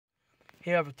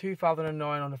Here I have a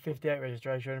 2009 on a 58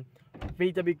 registration,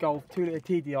 VW Golf 2 litre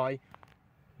TDI,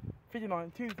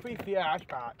 59, 3 seat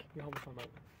hatchback. Yeah, hold on, mate.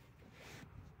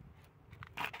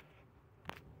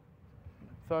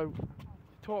 So, the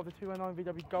tour of the 209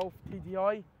 VW Golf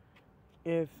TDI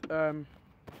is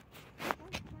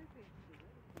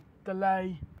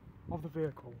delay of the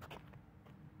vehicle.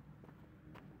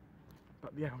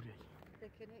 But the Audi. They're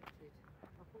connected. I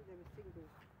thought they were single.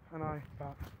 I know,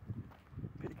 but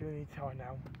you're going to need time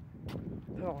now.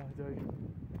 That's what I want to do.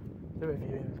 The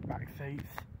review in the back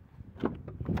seats.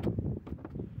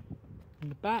 In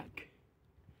the back.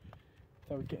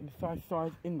 So we're getting the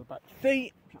size in the back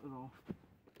seat. Shut the door.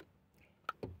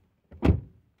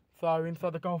 So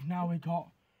inside the Golf now we got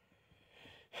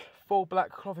full black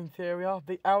cloth interior.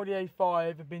 The Audi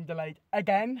A5 have been delayed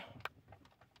again.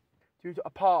 Due to a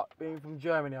part being from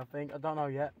Germany, I think. I don't know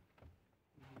yet.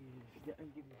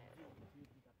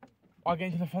 I get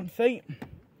into the front seat.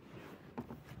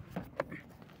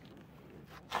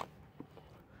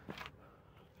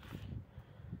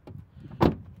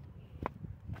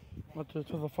 To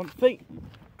the front seat.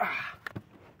 I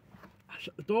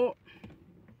shut the door.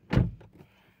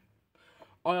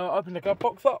 I opened the glove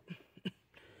box up.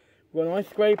 Got an ice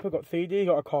scraper, got CD,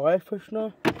 got a car air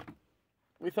freshener.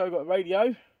 We've also got a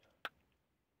radio.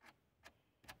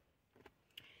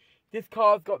 This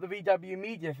car's got the VW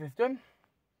media system.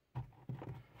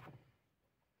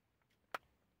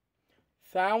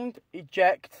 Sound,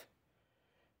 eject,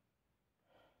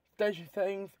 station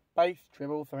settings, bass,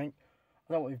 treble, something.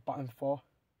 I don't know what these buttons for.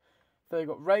 So you've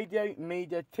got radio,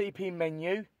 media, TP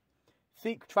menu,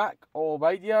 seek track or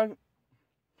radio.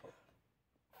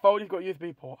 Folder's got a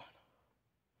USB port.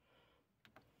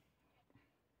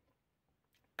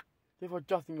 This for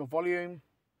adjusting your volume.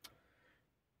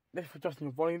 This for adjusting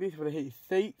your volume. This for the heated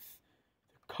seats.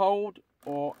 Cold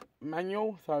or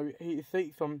manual. So heated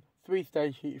seats on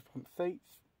 3-stage heated front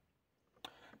seats.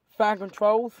 Fan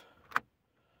controls.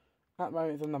 At the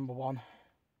moment it's on number 1.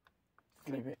 Just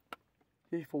leave it.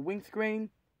 This is for windscreen.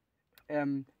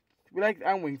 Legs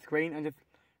and windscreen and just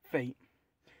feet.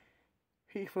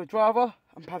 Heat for the driver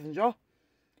and passenger.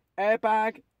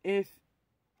 Airbag is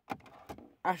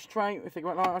ashtray with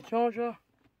cigarette lighter charger.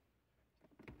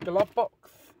 Glove box.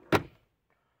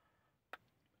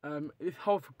 This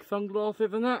holds for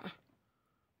sunglasses and that.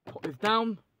 Put this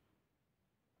down.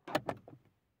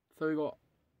 So we got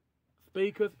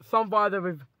speakers. Sun visor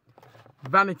with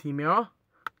vanity mirror.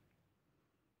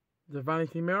 The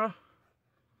vanity mirror.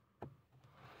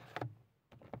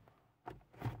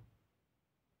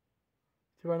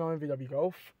 VW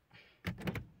Golf.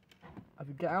 As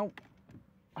we get out,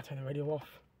 I turn the radio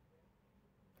off.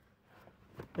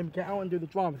 Then we get out and do the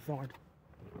driver's side.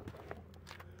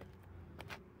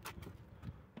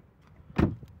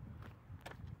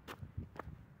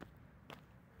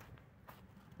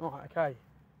 Right, okay.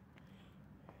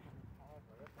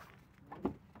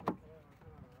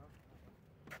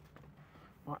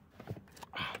 Right.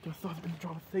 Just start in the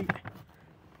driver's seat.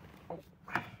 Oh.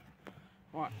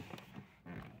 Right.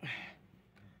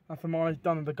 That's the mileage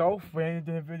done of the Golf. We only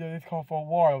did a video of this car for a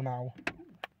while now.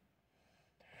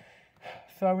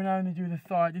 So we now only do the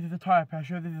side. This is the tyre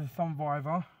pressure, this is the sun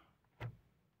visor.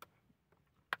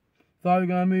 So we're going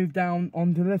to move down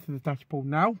onto this of the dashboard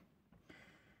now.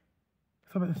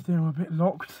 So the steering wheel a bit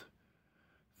locked.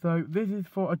 So this is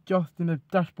for adjusting the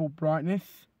dashboard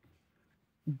brightness.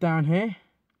 Down here.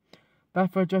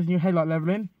 That's for adjusting your headlight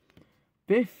leveling.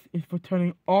 This is for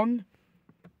turning on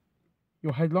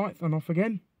your headlights and off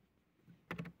again.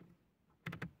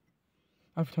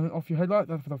 That's for turning off your headlights.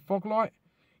 That's for the fog light,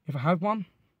 if it has one.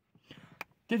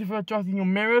 This is for adjusting your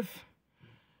mirrors.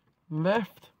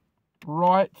 Left,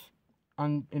 right,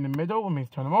 and in the middle. It means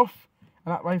turn them off.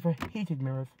 And that way for heated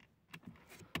mirrors.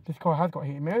 This car has got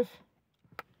heated mirrors.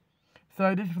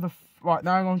 So this is for the... Right,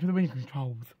 now on to the window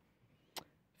controls.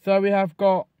 So we have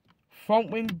got front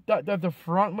window... There's the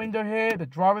front window here, the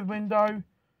driver's window,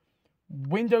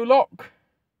 window lock,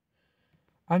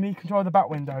 and you control the back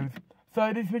windows.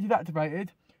 So this switch is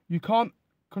activated. You can't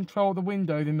control the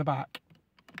windows in the back.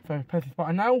 So press this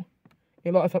button now.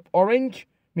 It lights up orange,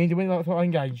 means the window lights are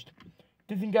engaged.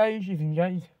 Disengage is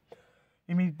engaged.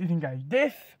 It means disengage.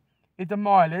 This is the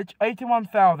mileage,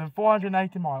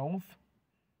 81,480 miles.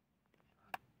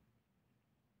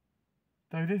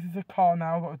 So this is the car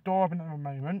now. I've got a door open at the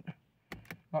moment,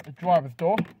 like the driver's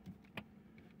door.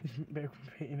 There's a bit of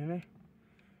heating in there.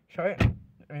 Show it.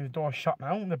 I mean, the door's shut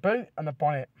now. The boot and the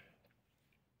bonnet.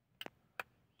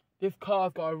 This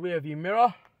car's got a rear view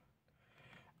mirror.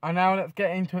 And now let's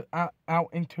get into out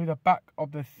into the back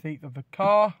of the seat of the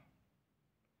car.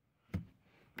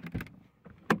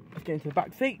 The let's get into the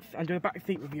back seats and do a back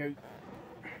seat review.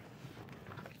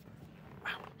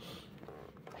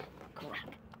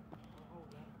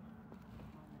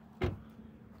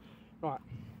 Right,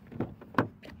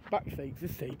 back seats,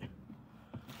 this seat.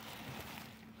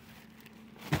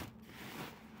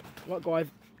 Right guys,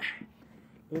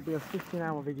 it'll be a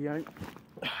 15-hour video.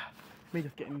 Me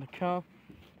just getting in the car,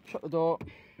 shut the door.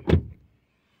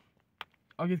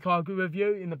 I'll give the car a good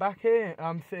review in the back here.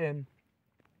 I'm sitting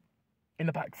in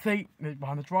the back seat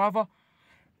behind the driver.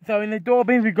 So in the door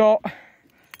bins we've got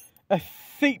a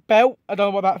seat belt, I don't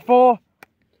know what that's for.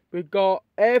 We've got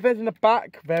air vents in the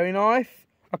back, very nice.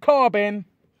 A car bin.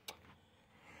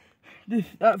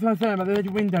 That's what I'm saying about the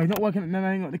little window, not working, and then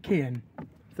I ain't got the key in.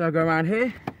 So I'll go around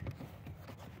here.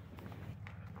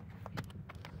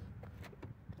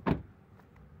 The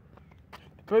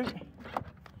boot.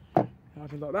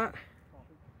 Something like that.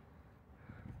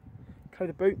 Close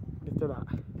the boot, just do that.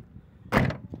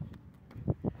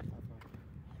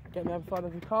 Get on the other side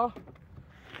of the car.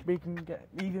 We can get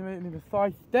even in the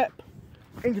side step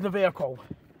into the vehicle.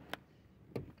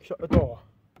 Shut the door.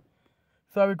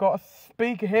 So we've got a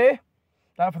speaker here,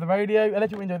 that for the radio,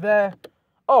 electric window there.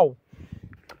 Oh,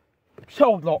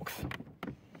 child locks.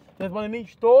 There's one in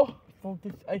each door.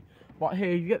 Right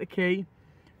here, you get the key.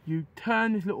 You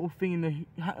turn this little thing in the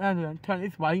turn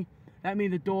this way. That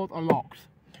means the doors are locked.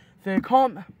 So you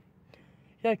can't.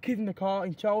 Yeah, kids in the car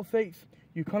in child seats.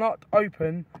 You cannot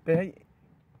open the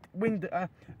window,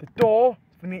 the door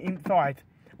from the inside,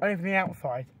 only from the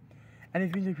outside. And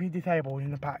this window can be disabled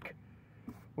in the back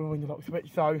with a window lock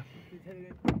switch. So. Did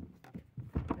you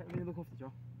take the look off the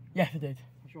jar? Yes, I did.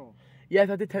 Sure. Yes,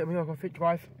 I did take the window lock off switch,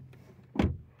 guys.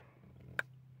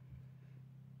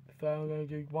 So I'm going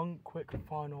to do one quick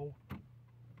final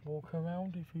walk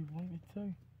around if you want me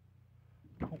to.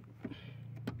 Oh.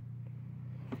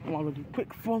 I'm going to do a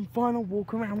quick final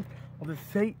walk around of the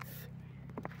seats.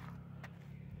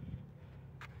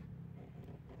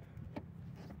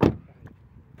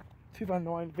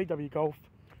 (2009) VW Golf,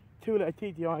 2-litre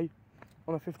TDI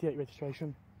on a 58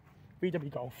 registration.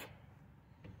 VW Golf.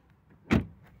 The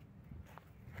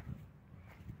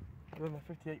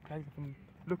 58 plates from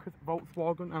Lucas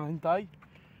Volkswagen Allen Day.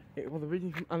 It was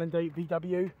originally from Allen Day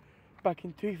VW back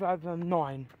in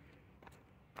 2009.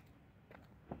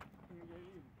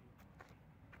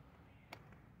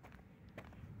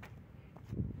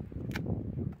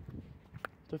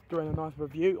 Just doing a nice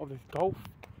review of this Golf.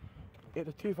 It's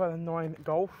a 2009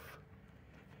 Golf,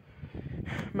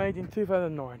 made in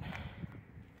 2009.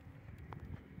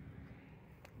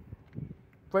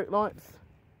 Brake lights.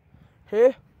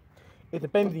 Here is a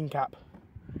benzene cap,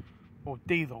 or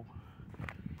diesel.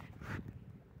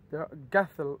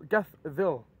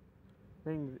 Gas-zil,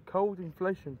 meaning cold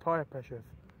inflation tyre pressures.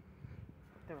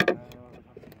 What's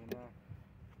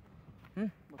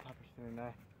happening in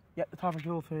there? Yep, the tyre pressure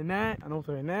is also in there, and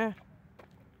also in there.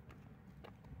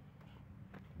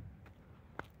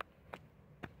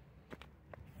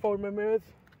 Forward mirrors.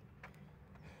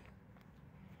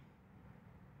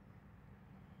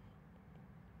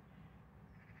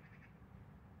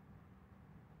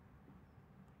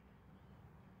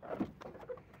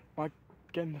 Right,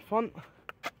 get in the front.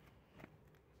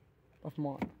 That's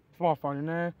my phone in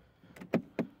there.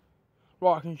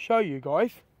 Right, I can show you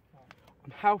guys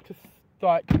on how to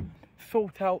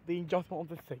sort out the adjustment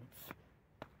of the seats.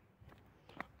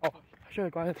 Oh, I'll show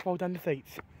you guys how to fold down the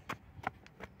seats.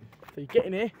 So you get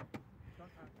in here,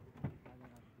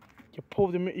 you pull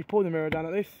the mirror down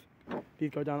like this,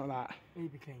 these go down like that. Easy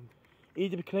to be cleaned. Easy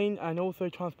to be cleaned and also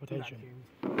transportation.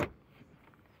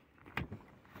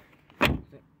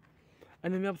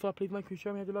 And then the other side, please make you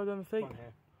show me how to load down the seat.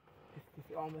 Here.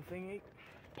 This arm of the thingy.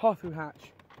 Pass-through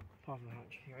hatch. Pardon the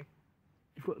hatch. Here.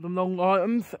 You've got the long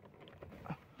items.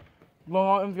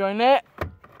 Long items going there.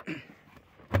 Should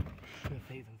have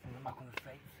these and back on the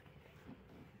seats.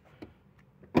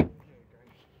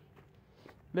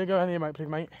 Then go in here, mate, please,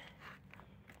 mate.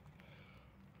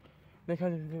 Then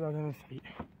come to load down the seat.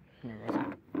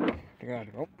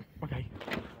 Okay.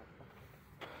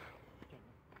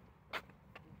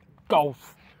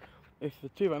 Golf. It's the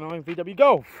 2009 VW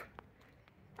Golf.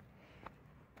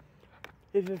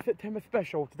 This is a September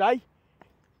special today.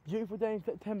 Beautiful day in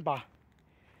September.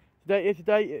 Today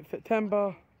it's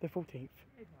September the 14th.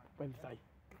 Wednesday.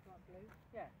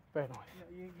 Yeah. Very nice.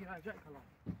 You know Jack colour.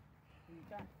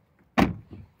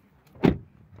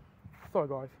 Sorry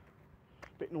guys.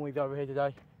 Bit noisy over here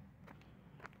today.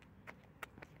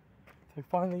 So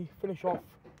finally finish off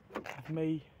with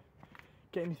me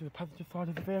getting into the passenger side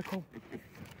of the vehicle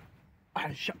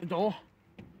and shut the door.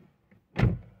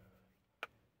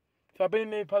 So I've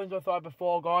been in the passenger side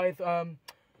before, guys.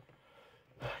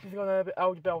 This is on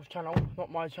LG Bell's channel,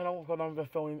 not my channel. I've got another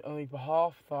filming on his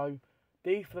behalf. So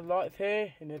these for the lights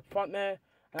here in the front there,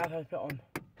 and that's how it's put on.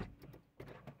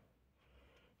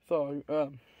 So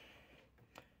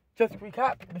just to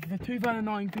recap, this is a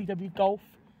 2009 VW Golf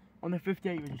on the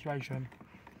 58 registration.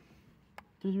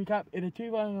 Just to recap, it's a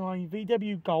 2009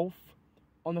 VW Golf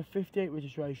on the 58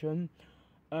 registration.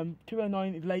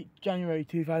 2009 is late January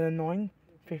 2009.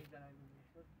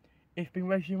 It's been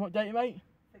registered in what date, mate?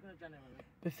 2nd of January.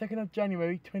 The 2nd of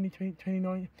January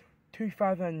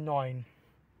 2009.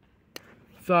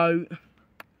 So,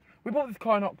 we bought this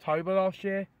car in October last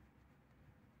year.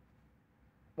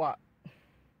 What?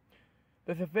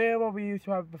 The Severa we used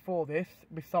to have before this,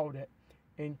 we sold it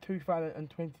in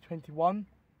 2021.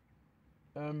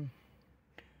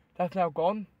 That's now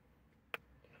gone.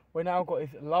 We now got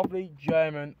this lovely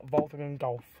German Volkswagen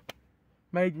Golf,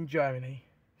 made in Germany.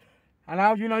 And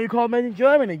how do you know your car's made in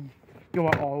Germany? You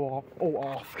might all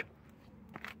ask.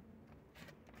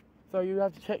 So you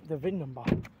have to check the VIN number.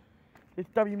 This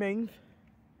W means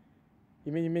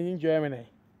you mean made in Germany.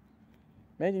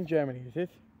 Made in Germany, this is.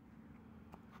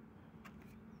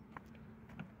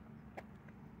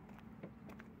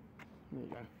 There you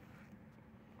go.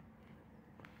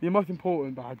 The most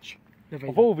important badge of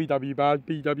all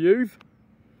BWs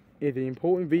is the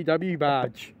important VW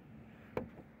badge.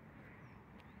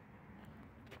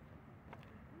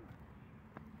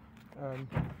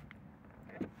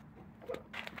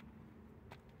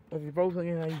 There's a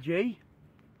Volkswagen AG.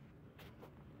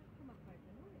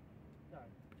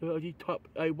 So LG Type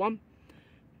A1.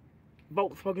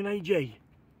 Volkswagen AG.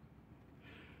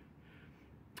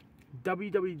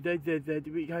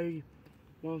 WWZZZWK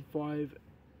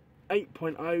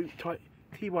 158.0 Type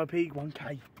TYP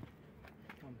 1K.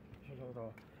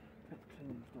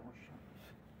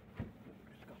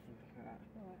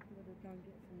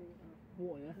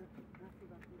 Water, yeah?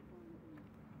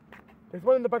 There's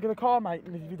one in the back of the car, mate,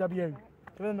 Mrs. VW. There's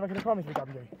one in the back of the car, Mrs.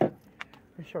 VW. Let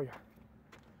me show you.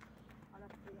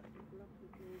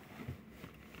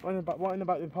 One in the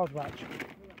back of the parcel batch.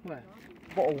 Where?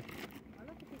 Bottle.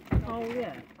 Oh,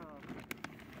 yeah.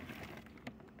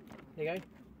 There you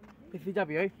go. Mrs.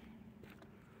 VW.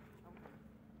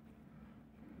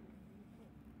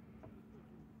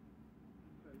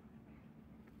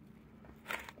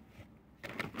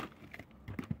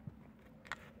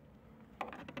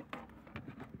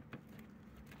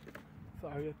 So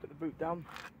let's put the boot down.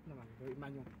 No manual,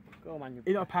 manual. Go on, manual.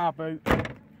 It's not a power boot.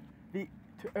 The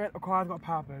car's got a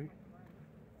power boot.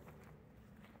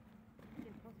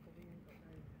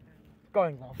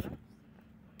 Going gloves.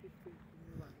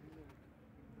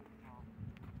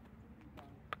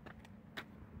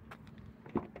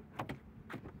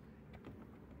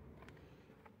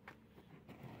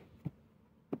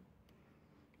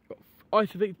 Got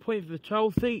Isofix points for the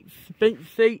child seats, bench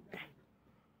seat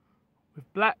with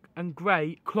black and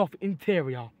grey cloth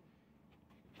interior.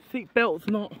 Seat belt's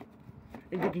not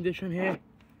in good condition here.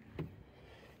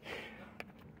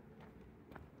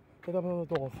 Let's open all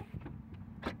the doors.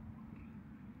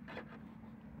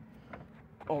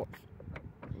 Oh,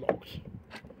 it's locked.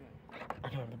 I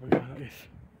can't have the boot like this.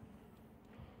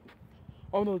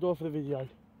 Open all the doors for the video.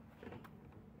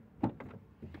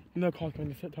 No car's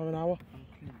going to set time an hour.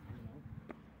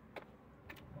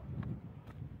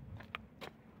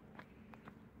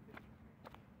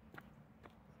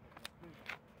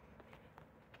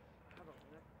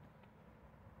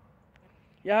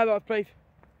 Yeah, hello, please.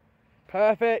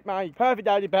 Perfect, mate. Perfect,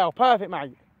 Daddy Bell. Perfect,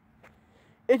 mate.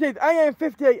 It is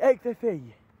AM58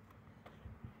 XSE.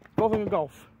 Volkswagen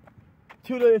Golf.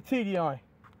 2 litre TDI.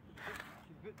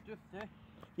 She's a bit dusty.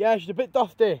 Yeah, she's a bit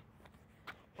dusty.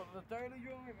 But the daily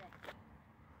driver.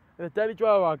 The daily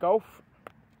driver Golf.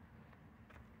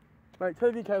 Mate,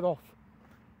 turn the indicators off.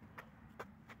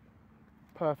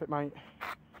 Perfect, mate.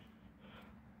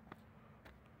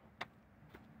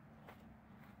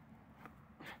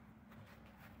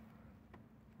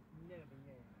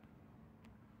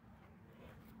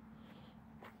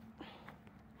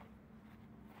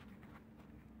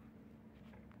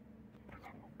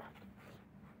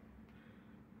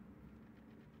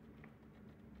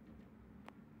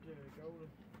 There we go.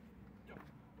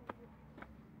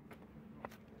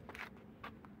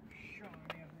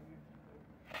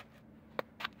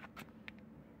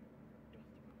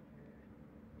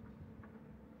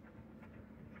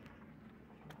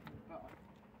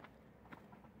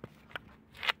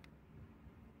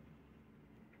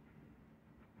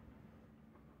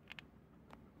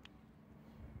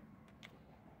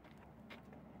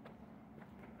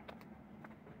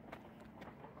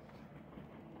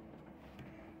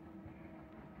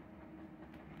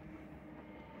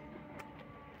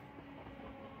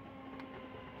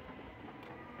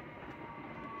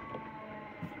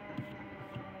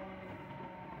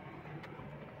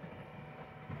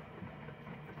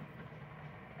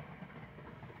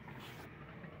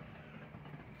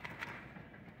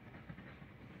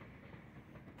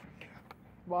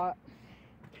 But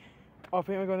I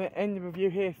think we're going to end the review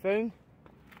here soon.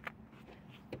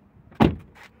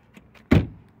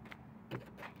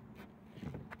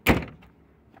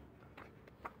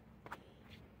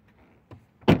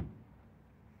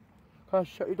 Can I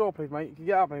shut your door, please, mate? Can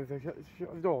you get up, mate? Shut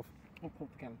the door. I'll pop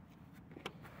the camera.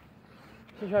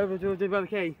 Switch over to the other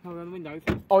key. Hold on the windows.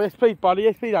 Oh, yes, please, buddy.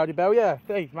 Yes, please, Audi Bell. Yeah,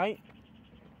 please, mate.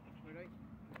 Ready?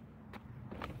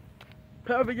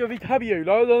 Put over your VW,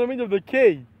 lower on the window of the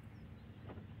key.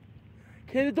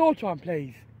 Can the door chime,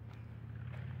 please?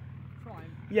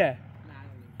 Chime? Yeah. Nah, I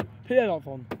don't need chime. Put the headlights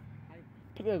on. Hey?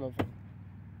 Put the headlights on.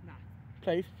 Nah.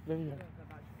 Please. There we go.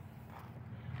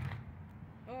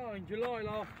 Oh, in July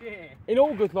last year. In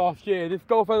August last year, this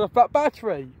Golf had a fat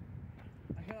battery.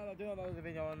 I think I'll do another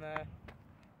video on there.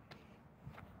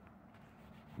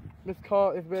 This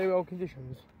car is very well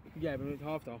conditioned. Yeah, but it's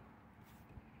after.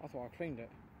 That's why I cleaned it.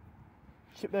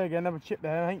 Chip there again, another chip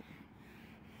there, mate.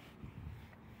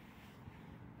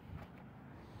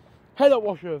 Headlight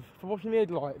washers for washing the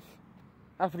headlights.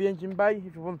 And for the engine bay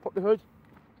if you want to pop the hood.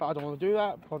 But I don't want to do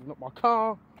that because it's not my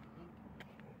car.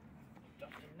 Stuff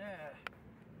in there.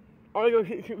 I'm going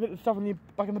to go put the stuff in the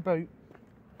back in the boot.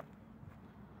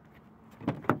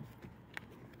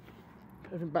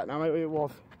 Everything back now, mate, where it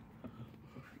was.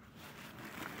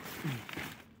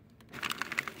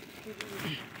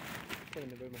 Put in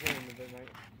the boot, mate.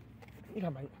 You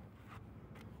can, mate.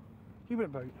 You put it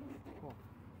in the boot. What?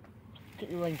 Get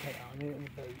your raincoat out and get it in the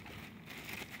boot.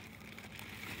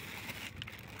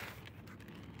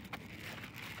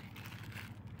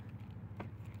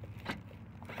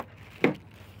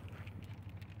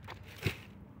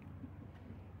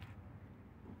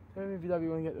 Tell me if you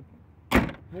want to get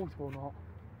the water or not.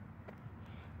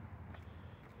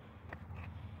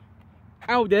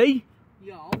 Audi,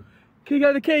 Yo. can you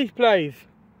get the keys, please?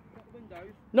 Got the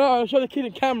windows. No, I'll show the kid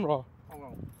in camera. Oh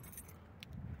well.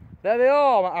 There they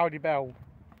are, my Audi Bell.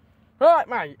 Right,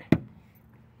 mate.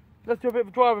 Let's do a bit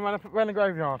of driving around the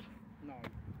graveyard. No.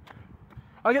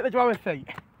 I'll get the driver's seat.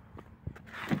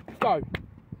 Let's go.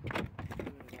 Let's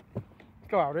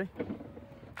go, Audi.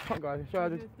 Come on, guys. Show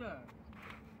It's dirt.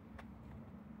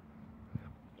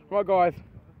 Right, guys.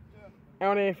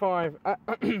 Audi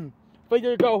A5.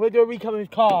 Video Golf. They do a recap of his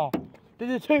car. This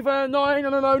is a 2009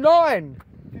 and an 09.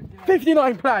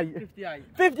 59 plate. 58.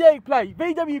 58 plate.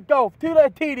 VW Golf. 2 litre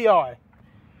TDI.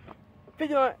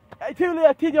 59. 2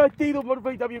 litre TDI diesel model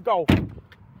VW Golf. This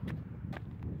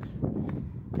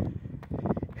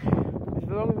is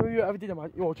the longest review I ever did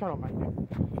on your channel, mate.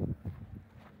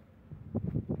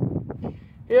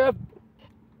 Yeah.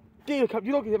 Dealer cup.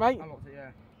 You look at it, mate. I locked it,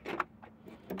 yeah.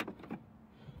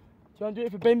 Do you want to do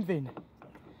it for benzene?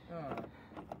 Oh.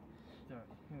 Dirt.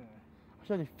 Yeah. I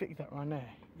should have fixed that right there.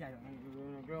 Yeah,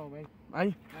 don't glue on me. Eh?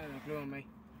 No, don't glue on me.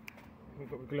 We've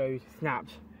got the glue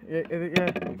snapped. Yeah, is it,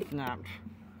 yeah? Snapped.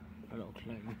 A little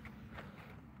clue.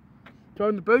 So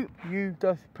in the boot, you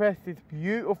just press this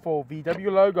beautiful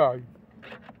VW logo.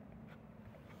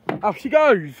 Up she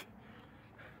goes.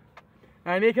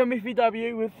 And here comes Miss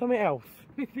VW with something else.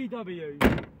 Miss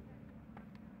VW.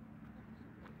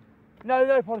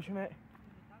 No polish on it.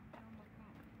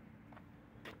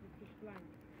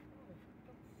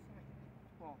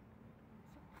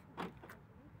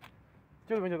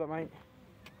 Do the window up, mate.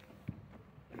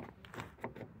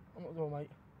 I'm not the door, mate.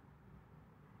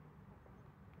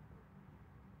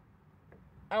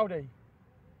 Audi.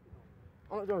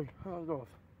 I'm not doing. I'm not the doors.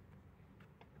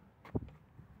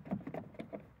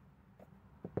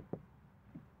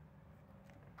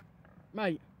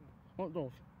 Mate, I'm not the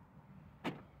doors.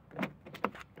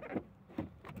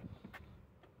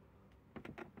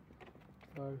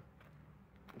 So,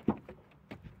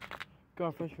 go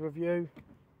and finish the review.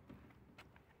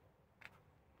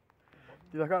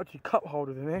 There's like actually cup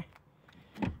holders in here.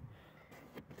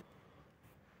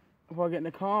 Before I get in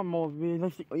the car, I'm more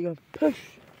realistically going to push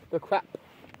the crap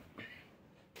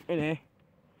in here.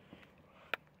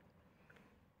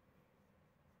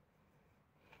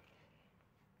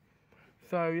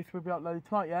 So this will be uploaded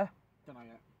tonight, yeah? Don't know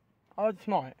yet. Oh,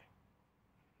 tonight.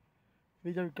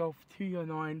 VW Golf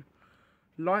 209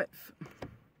 lights.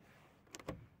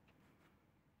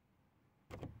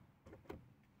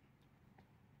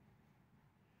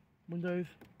 Windows.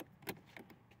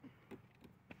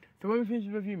 So when we finish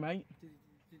the review, mate, Did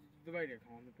the radio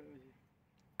come on?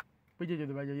 we did do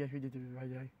the radio. Yes, we did do the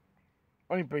radio.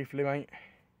 Only briefly, mate.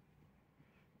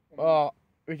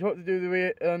 We talked to do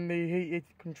the heated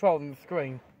control on the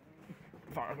screen.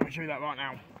 In fact, I'm going to show you that right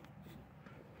now.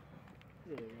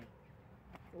 Yeah.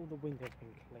 All the windows been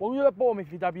cleaned. What were you at bottom, Miss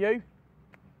VW?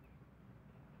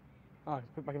 Oh,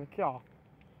 put it back in the car.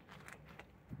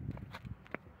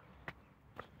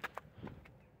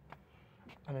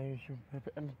 And then you should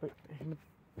put in the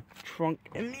trunk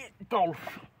in the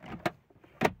Golf.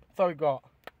 So we got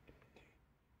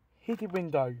heated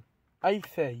window,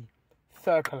 AC,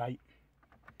 circulate.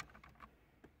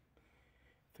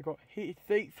 So we've got heated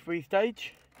seats,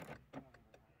 3-stage.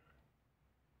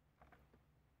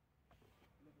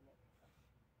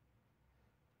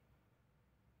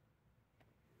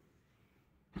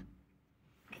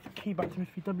 Get the key back to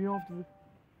Mr. VW after the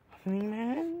thing,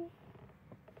 man.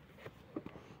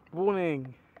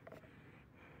 Warning.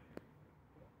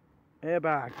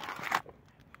 Airbag.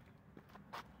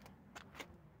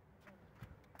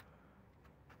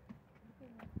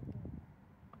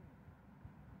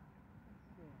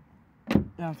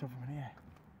 Down to everyone here.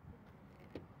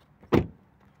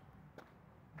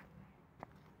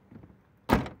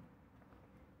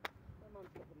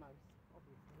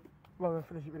 Well, we'll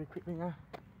finish it really quickly now.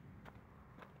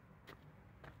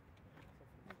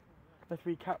 Let's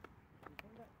recap.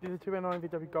 This is a 209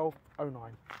 VW Golf 09.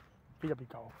 VW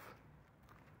Golf.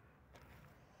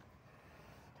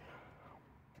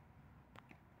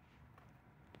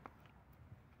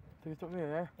 So you stop near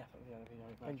there? Yeah, I think the other video.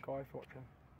 Thank you guys for watching.